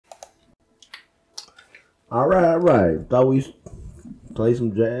All right. Thought we play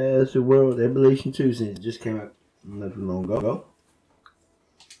some Jurassic World Evolution 2 since it just came out not too long ago.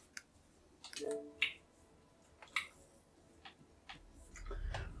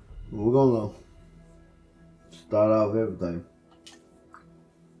 We're gonna start off everything.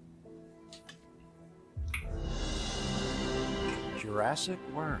 Jurassic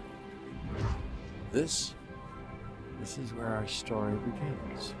World. This is where our story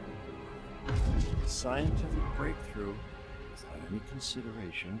begins. A scientific breakthrough without any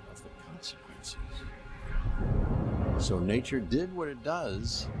consideration of the consequences. So nature did what it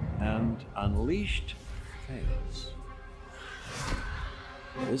does and unleashed chaos.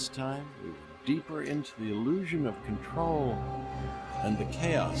 This time, we were deeper into the illusion of control, and the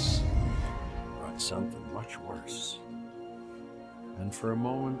chaos brought something much worse. And for a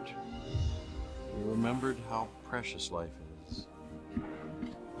moment, we remembered how precious life is.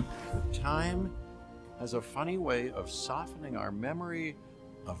 Time has a funny way of softening our memory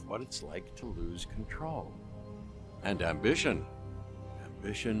of what it's like to lose control. And ambition.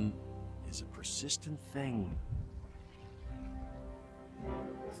 Ambition is a persistent thing.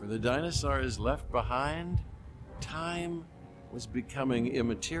 For the dinosaurs left behind, time was becoming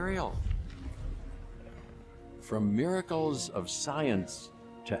immaterial. From miracles of science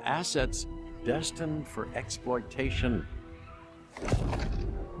to assets destined for exploitation.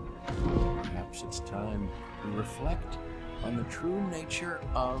 Perhaps it's time we reflect on the true nature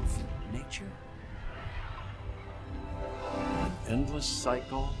of nature. An endless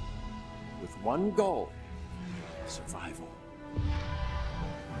cycle with one goal: survival.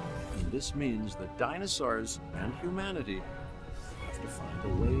 And this means that dinosaurs and humanity have to find a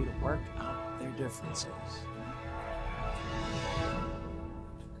way to work out their differences.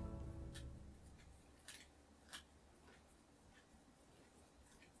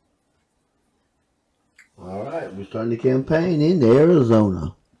 All right, we're starting the campaign in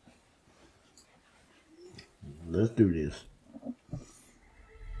Arizona. Let's do this.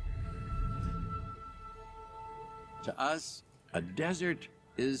 To us, a desert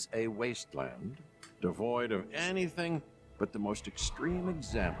is a wasteland, devoid of anything but the most extreme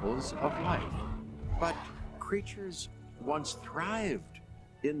examples of life. But creatures once thrived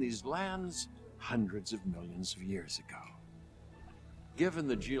in these lands hundreds of millions of years ago. Given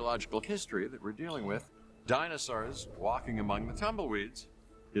the geological history that we're dealing with, dinosaurs walking among the tumbleweeds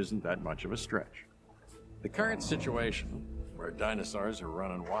isn't that much of a stretch. The current situation, where dinosaurs are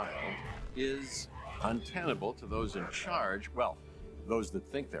running wild, is untenable to those in charge, well, those that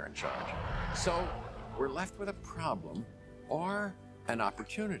think they're in charge. So we're left with a problem or an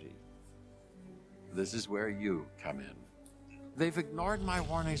opportunity. This is where you come in. They've ignored my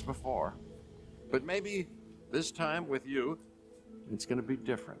warnings before, but maybe this time with you, it's going to be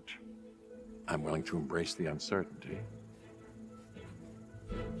different. I'm willing to embrace the uncertainty.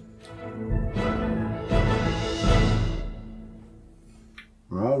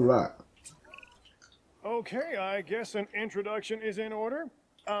 All right. Okay, I guess an introduction is in order.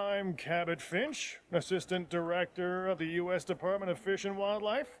 I'm Cabot Finch, Assistant Director of the U.S. Department of Fish and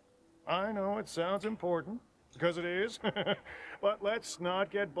Wildlife. I know it sounds important, because it is, but let's not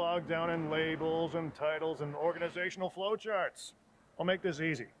get bogged down in labels and titles and organizational flowcharts. I'll make this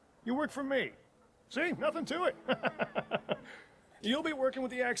easy. You work for me. See, nothing to it. You'll be working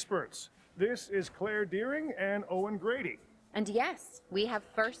with the experts. This is Claire Deering and Owen Grady. And yes, we have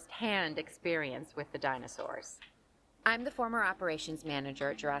first-hand experience with the dinosaurs. I'm the former operations manager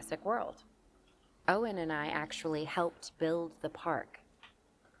at Jurassic World. Owen and I actually helped build the park.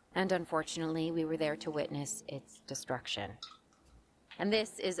 And unfortunately, we were there to witness its destruction. And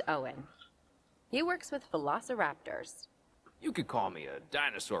this is Owen. He works with velociraptors. You could call me a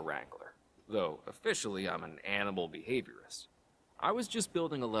dinosaur wrangler, though officially I'm an animal behaviorist. I was just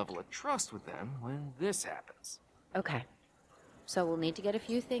building a level of trust with them when this happens. Okay. So we'll need to get a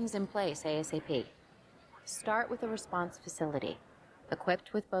few things in place ASAP. Start with a response facility,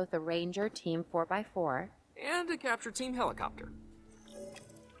 equipped with both a Ranger Team 4x4 and a capture team helicopter.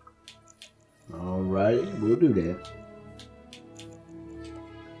 All right, we'll do that.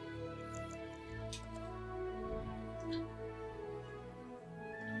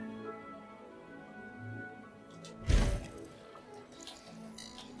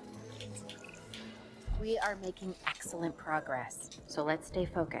 We are making excellent progress, so let's stay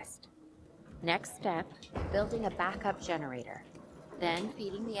focused. Next step, building a backup generator. Then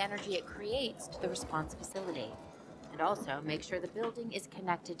feeding the energy it creates to the response facility. And also make sure the building is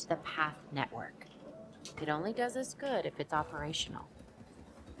connected to the path network. It only does us good if it's operational.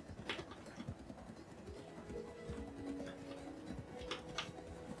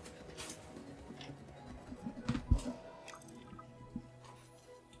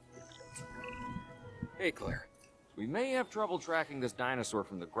 Hey, Claire. We may have trouble tracking this dinosaur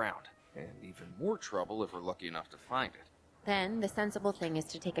from the ground, and even more trouble if we're lucky enough to find it. Then the sensible thing is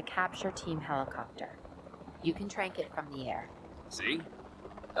to take a capture team helicopter. You can trank it from the air. See?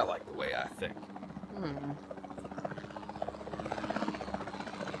 I like the way I think.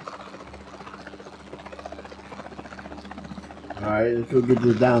 Alright, let's go get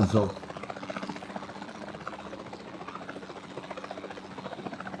this dinosaur.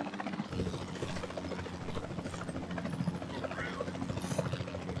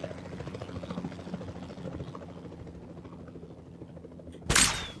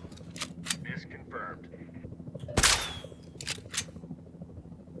 Misconfirmed.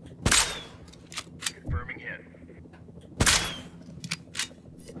 Confirming hit.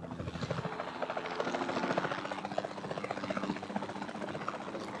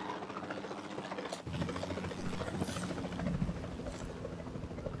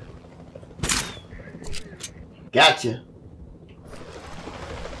 Gotcha.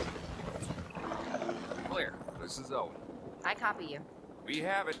 Claire, this is Owen. I copy you. We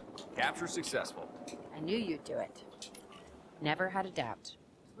have it. Capture successful. I knew you'd do it. Never had a doubt.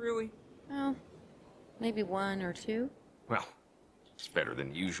 Really? Well, maybe one or two. Well, it's better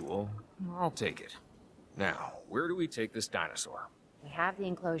than usual. I'll take it. Now, where do we take this dinosaur? We have the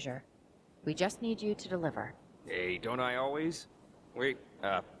enclosure. We just need you to deliver. Hey, don't I always? Wait,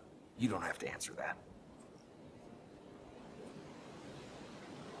 you don't have to answer that.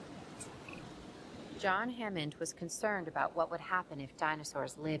 John Hammond was concerned about what would happen if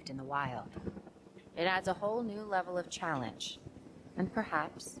dinosaurs lived in the wild. It adds a whole new level of challenge, and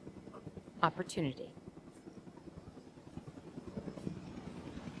perhaps opportunity.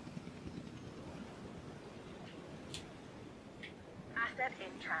 Asset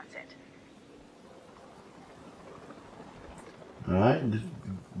in transit. Alright, just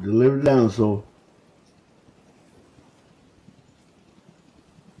deliver the dinosaur.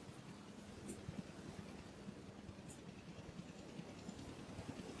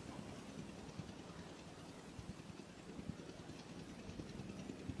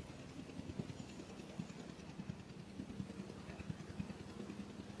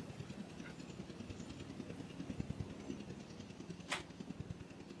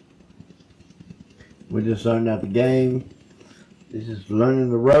 We're just starting out the game. This is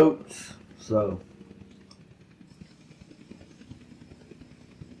learning the ropes, so.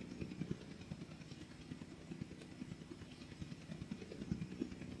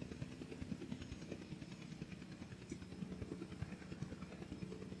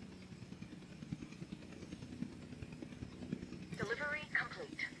 Delivery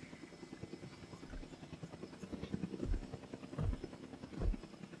complete.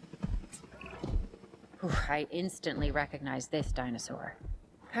 I instantly recognize this dinosaur.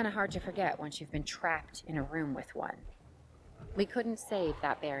 Kind of hard to forget once you've been trapped in a room with one. We couldn't save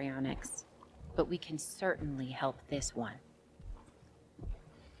that baryonyx, but we can certainly help this one.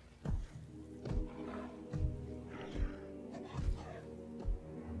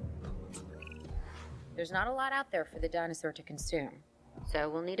 There's not a lot out there for the dinosaur to consume, so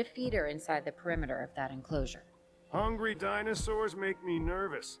we'll need a feeder inside the perimeter of that enclosure. Hungry dinosaurs make me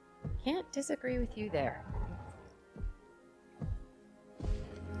nervous. Can't disagree with you there.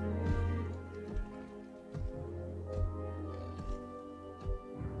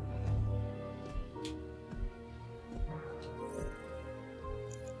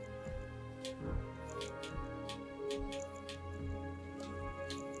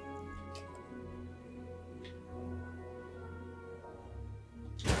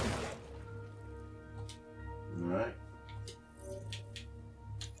 Alright.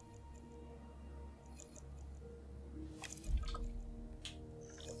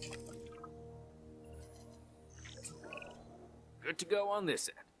 Good to go on this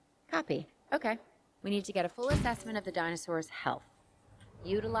end. Copy. Okay. We need to get a full assessment of the dinosaur's health.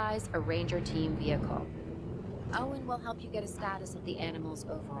 Utilize a ranger team vehicle. Owen will help you get a status of the animal's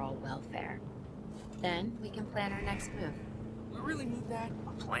overall welfare. Then we can plan our next move. We really need that?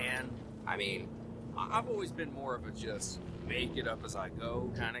 A plan? I mean, I've always been more of a just make it up as I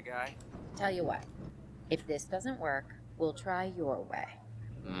go kind of guy. Tell you what, if this doesn't work, we'll try your way.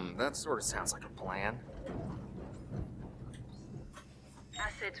 That sort of sounds like a plan.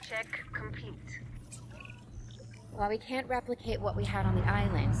 Asset check complete. While we can't replicate what we had on the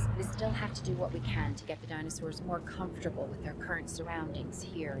islands, we still have to do what we can to get the dinosaurs more comfortable with their current surroundings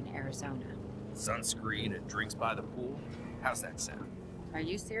here in Arizona. Sunscreen and drinks by the pool? How's that sound? Are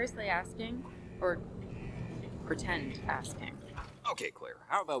you seriously asking? Or pretend asking? Okay, Claire,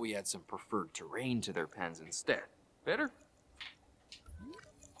 how about we add some preferred terrain to their pens instead? Better?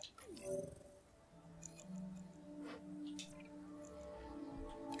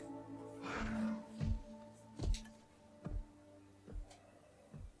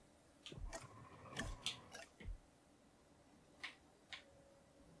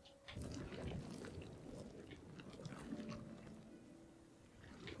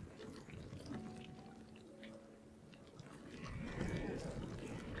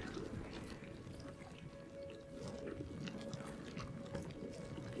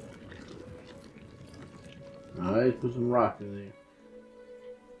 Alright, put some rock in there.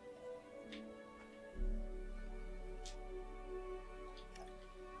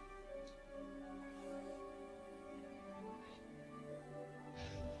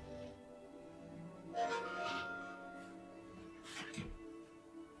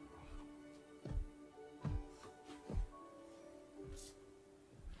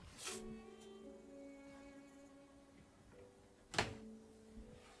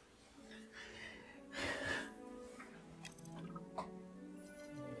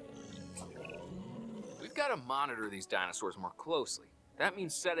 We've got to monitor these dinosaurs more closely. That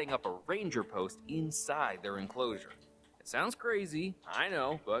means setting up a ranger post inside their enclosure. It sounds crazy, I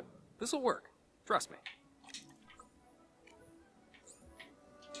know, but this'll work. Trust me.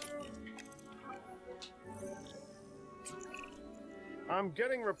 I'm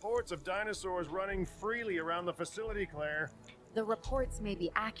getting reports of dinosaurs running freely around the facility, Claire. The reports may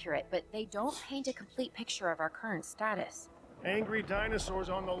be accurate, but they don't paint a complete picture of our current status. Angry dinosaurs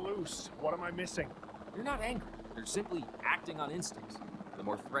on the loose. What am I missing? They're not angry. They're simply acting on instincts. The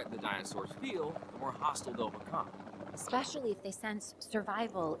more threatened the dinosaurs feel, the more hostile they'll become. Especially if they sense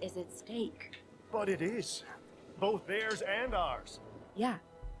survival is at stake. But it is. Both theirs and ours. Yeah,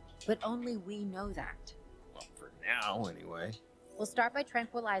 but only we know that. Well, for now, anyway. We'll start by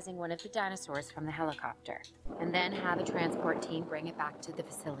tranquilizing one of the dinosaurs from the helicopter, and then have a transport team bring it back to the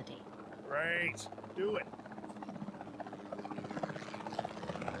facility. Great. Do it.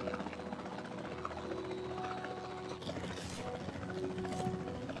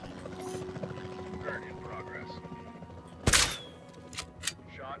 Burn in progress.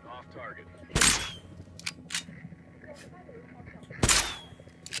 Shot off target.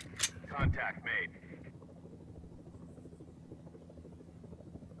 Contact made.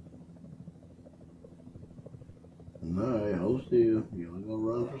 Alright, hold still. You only gonna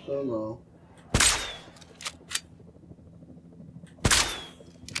run for so long.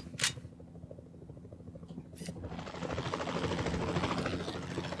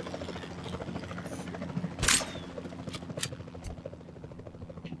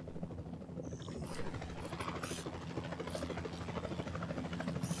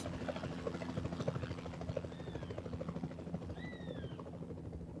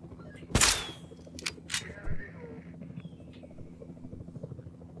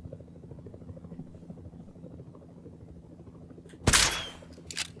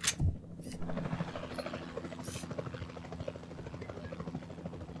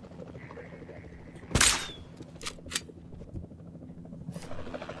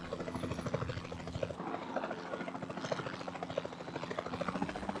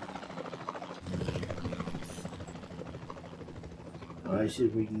 Alright, see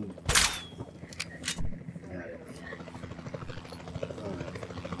if we can. Got it.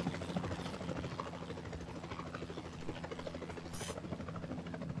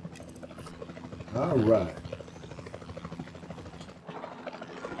 Alright.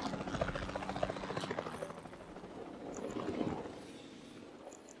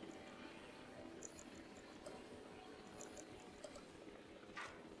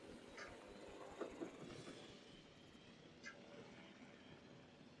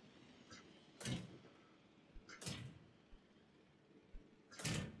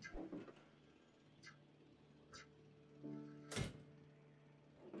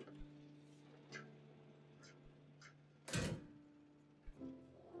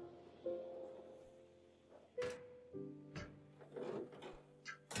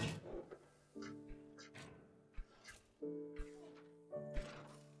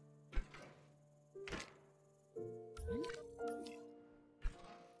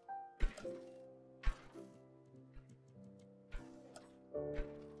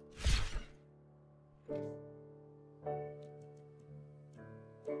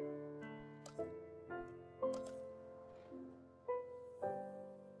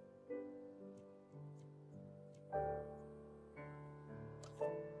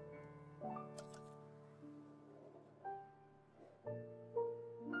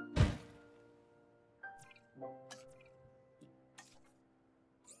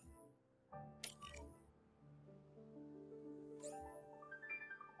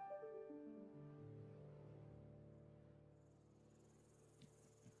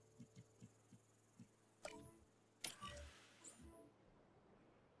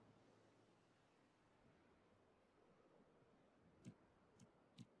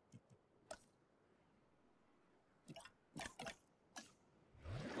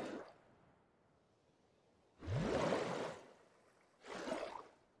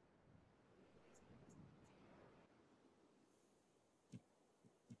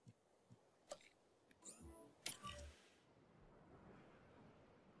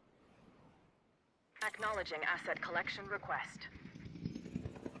 Acknowledging asset collection request.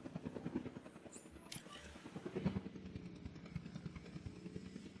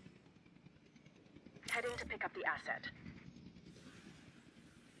 Heading to pick up the asset.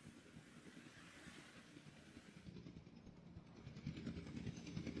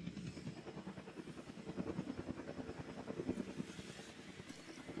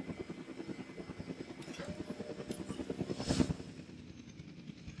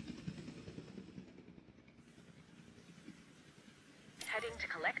 Heading to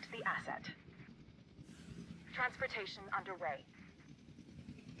collect the asset. Transportation underway.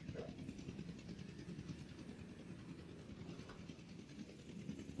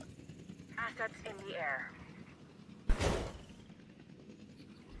 Assets in the air.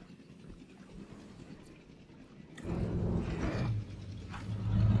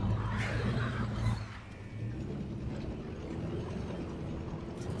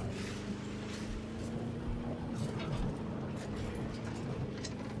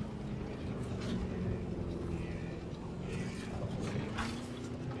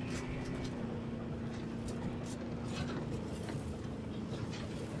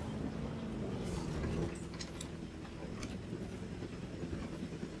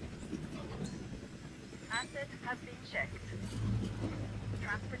 Assets have been checked.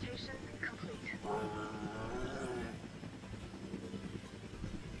 Transportation complete.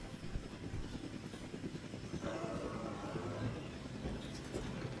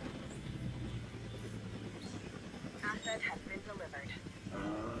 Asset has been delivered.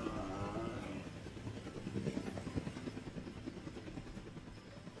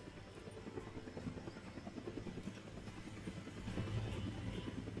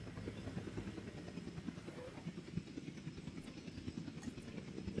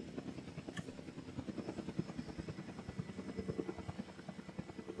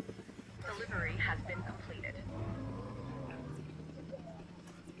 Delivery has been completed.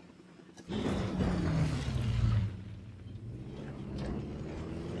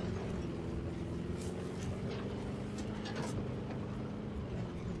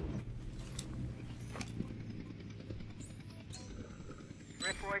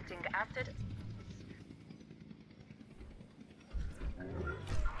 Reporting asset.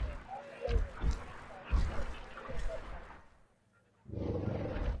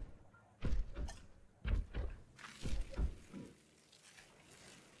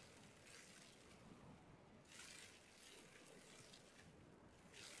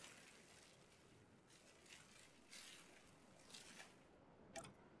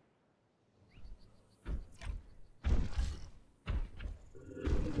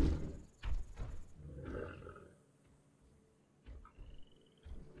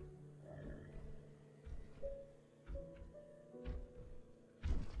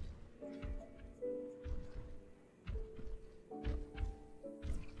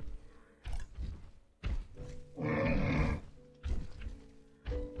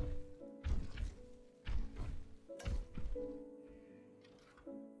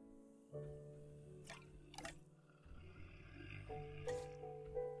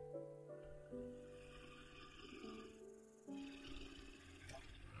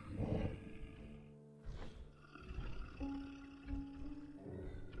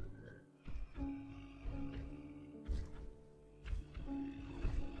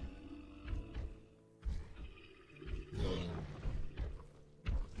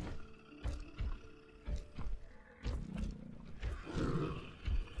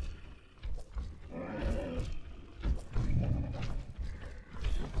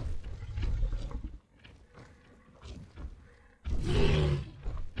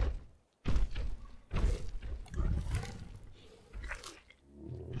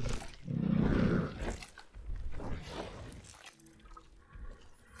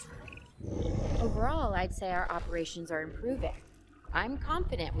 Overall, I'd say our operations are improving. I'm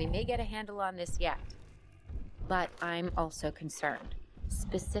confident we may get a handle on this yet. But I'm also concerned,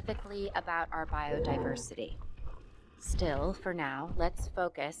 specifically about our biodiversity. Still, for now, let's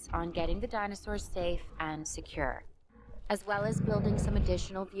focus on getting the dinosaurs safe and secure, as well as building some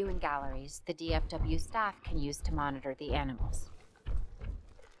additional viewing galleries the DFW staff can use to monitor the animals.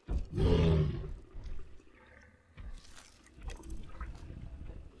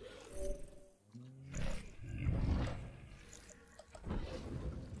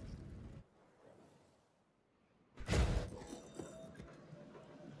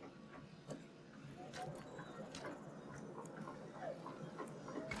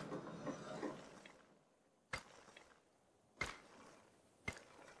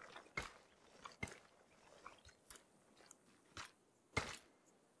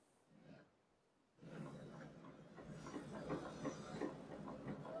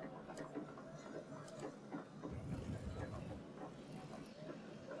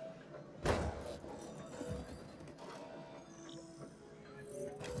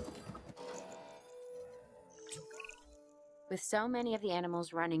 With so many of the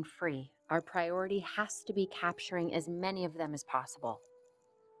animals running free, our priority has to be capturing as many of them as possible.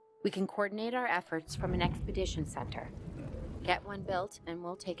 We can coordinate our efforts from an expedition center. Get one built, and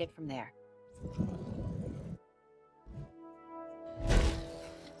we'll take it from there.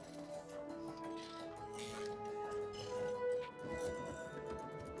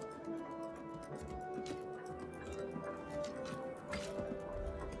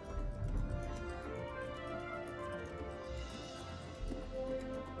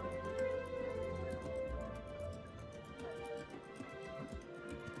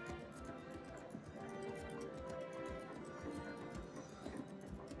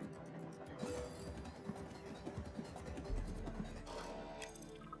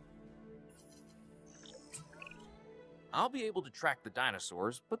 I'll be able to track the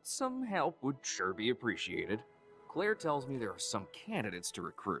dinosaurs, but some help would sure be appreciated. Claire tells me there are some candidates to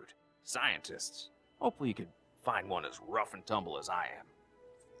recruit. Scientists. Hopefully you could find one as rough and tumble as I am.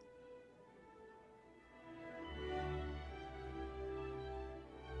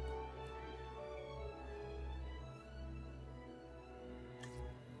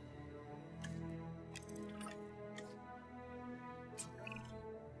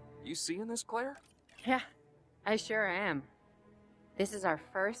 You seeing this, Claire? Yeah, I sure am. This is our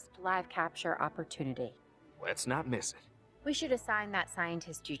first live capture opportunity. Let's not miss it. We should assign that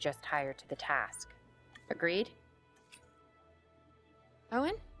scientist you just hired to the task. Agreed?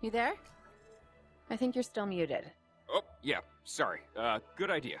 Owen, you there? I think you're still muted. Oh, yeah, sorry.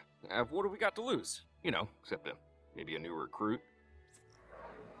 Good idea. What do we got to lose? You know, except maybe a new recruit.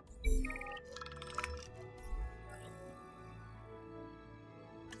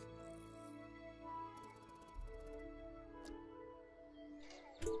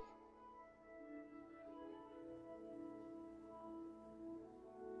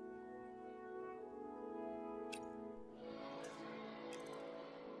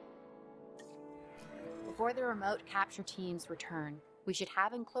 Before the remote capture teams return, we should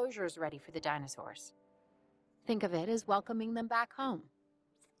have enclosures ready for the dinosaurs. Think of it as welcoming them back home.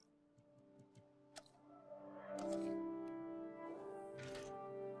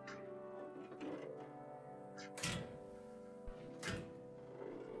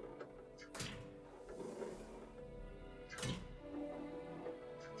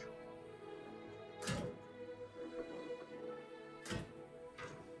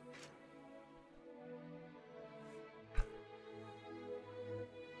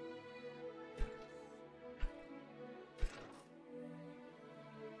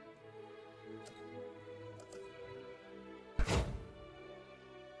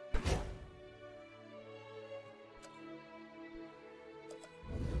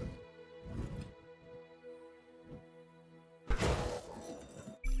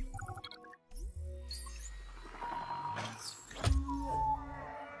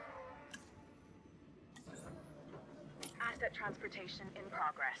 Asset transportation in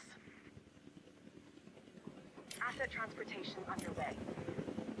progress. Asset transportation underway.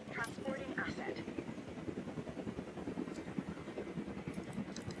 Transporting asset.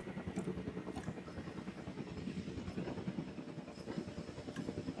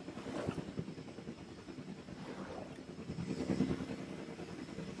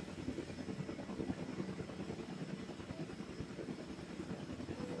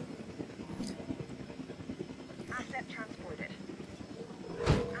 Asset transported.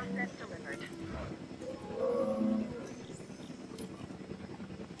 Asset delivered.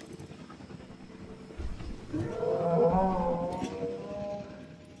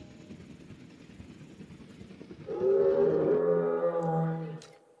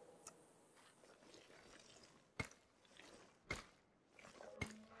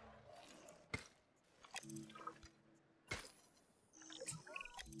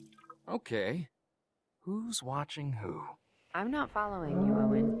 Okay. Who's watching who? I'm not following you,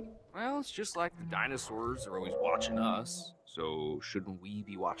 Owen. Well, it's just like the dinosaurs are always watching us, so shouldn't we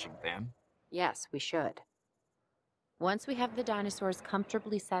be watching them? Yes, we should. Once we have the dinosaurs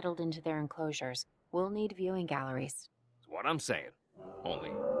comfortably settled into their enclosures, we'll need viewing galleries. That's what I'm saying.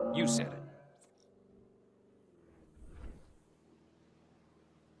 Only, you said it.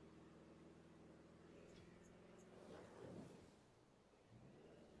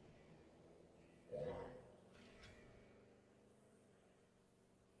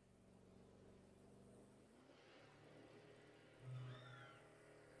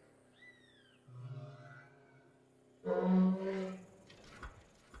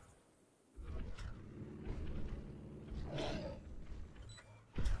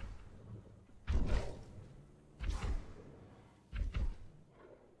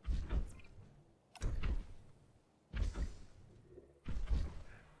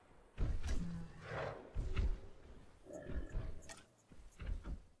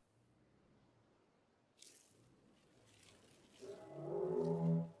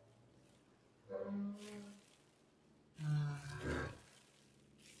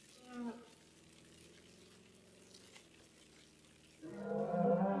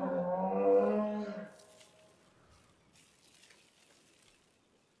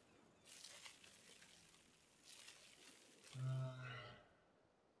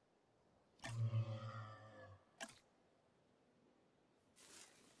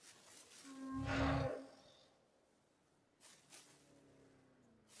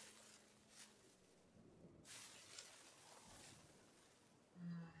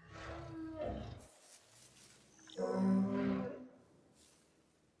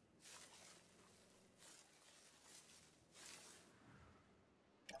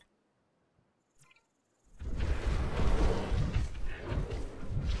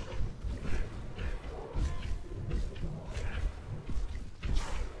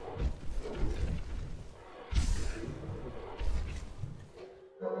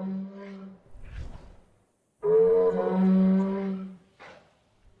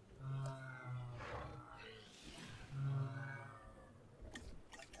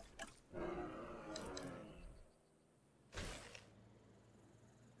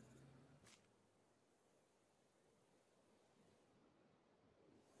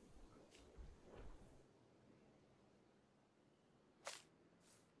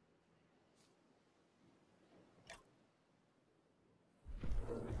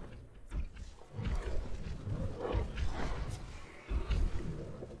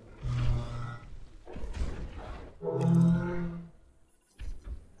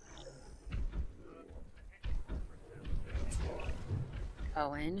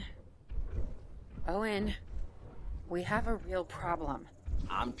 Owen. Owen, we have a real problem.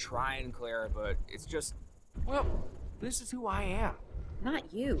 I'm trying, Claire, but it's just... Well, this is who I am.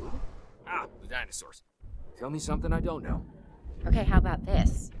 Not you. Ah, the dinosaurs. Tell me something I don't know. Okay, how about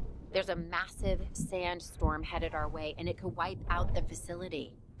this? There's a massive sandstorm headed our way, and it could wipe out the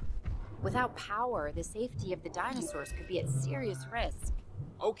facility. Without power, the safety of the dinosaurs could be at serious risk.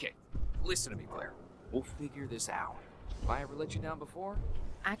 Okay, listen to me, Claire. We'll figure this out. Have I ever let you down before?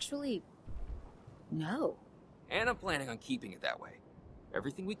 Actually, no. And I'm planning on keeping it that way.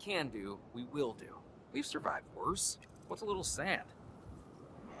 Everything we can do, we will do. We've survived worse. What's a little sand?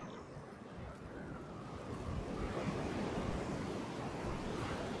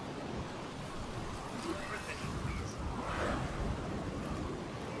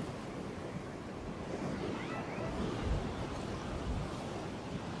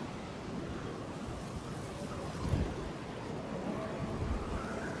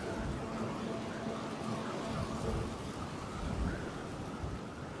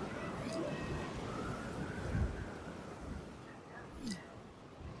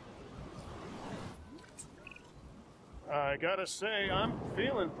 I gotta say, I'm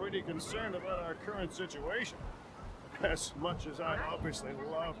feeling pretty concerned about our current situation. As much as I'd obviously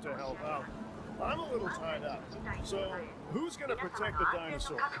love to help out, I'm a little tied up. So, who's gonna protect the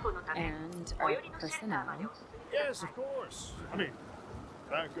dinosaur? And our personnel. Yes, of course. I mean,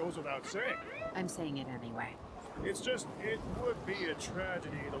 that goes without saying. I'm saying it anyway. It's just, it would be a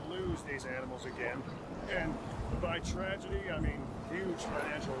tragedy to lose these animals again. And by tragedy, I mean huge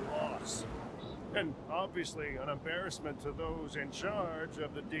financial loss. And obviously an embarrassment to those in charge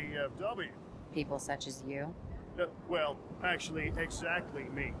of the DFW. People such as you. Well, actually, exactly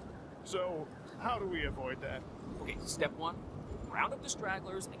me. So, how do we avoid that? Okay, step one, round up the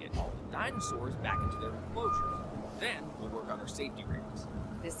stragglers and get all the dinosaurs back into their enclosures. Then we'll work on our safety rings.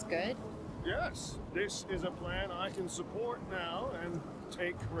 This good? Yes, this is a plan I can support now and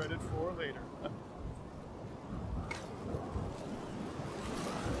take credit for later.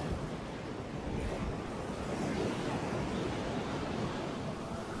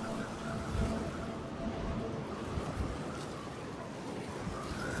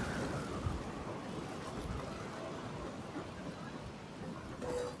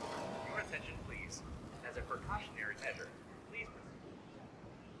 Your attention, please. As a precautionary measure, please.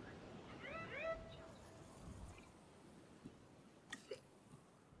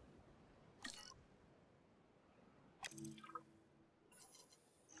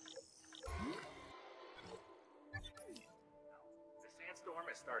 The sandstorm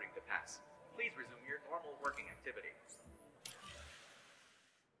is starting to pass. Please resume your normal working activity.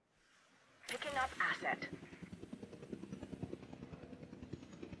 Picking up asset.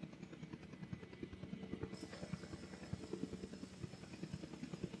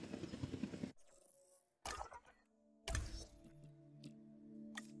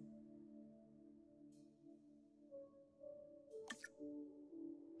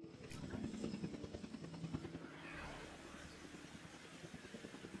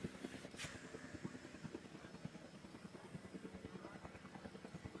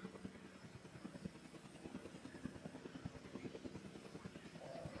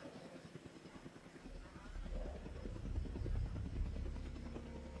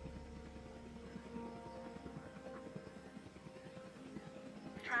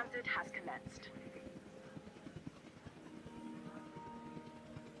 Transit has commenced.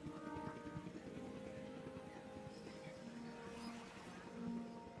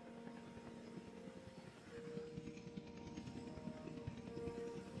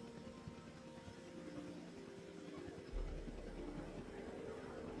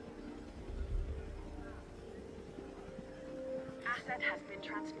 Asset has been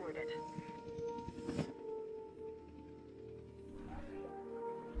transported.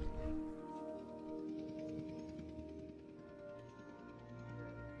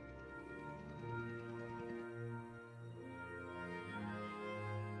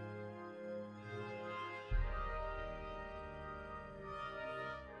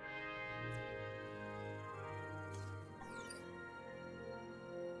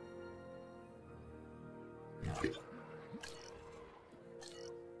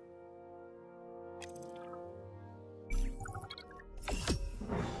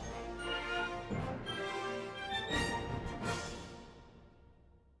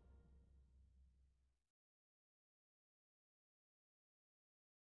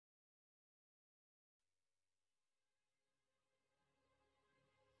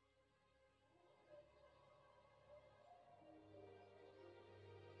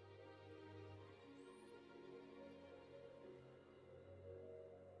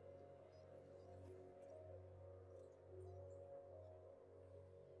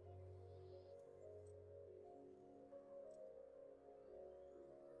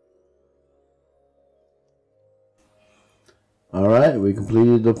 Alright, we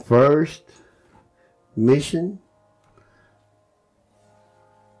completed the first mission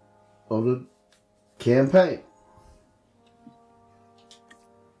of the campaign.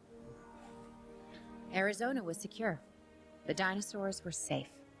 Arizona was secure. The dinosaurs were safe.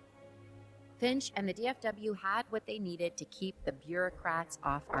 Finch and the DFW had what they needed to keep the bureaucrats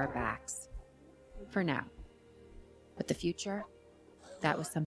off our backs. For now. But the future, that was something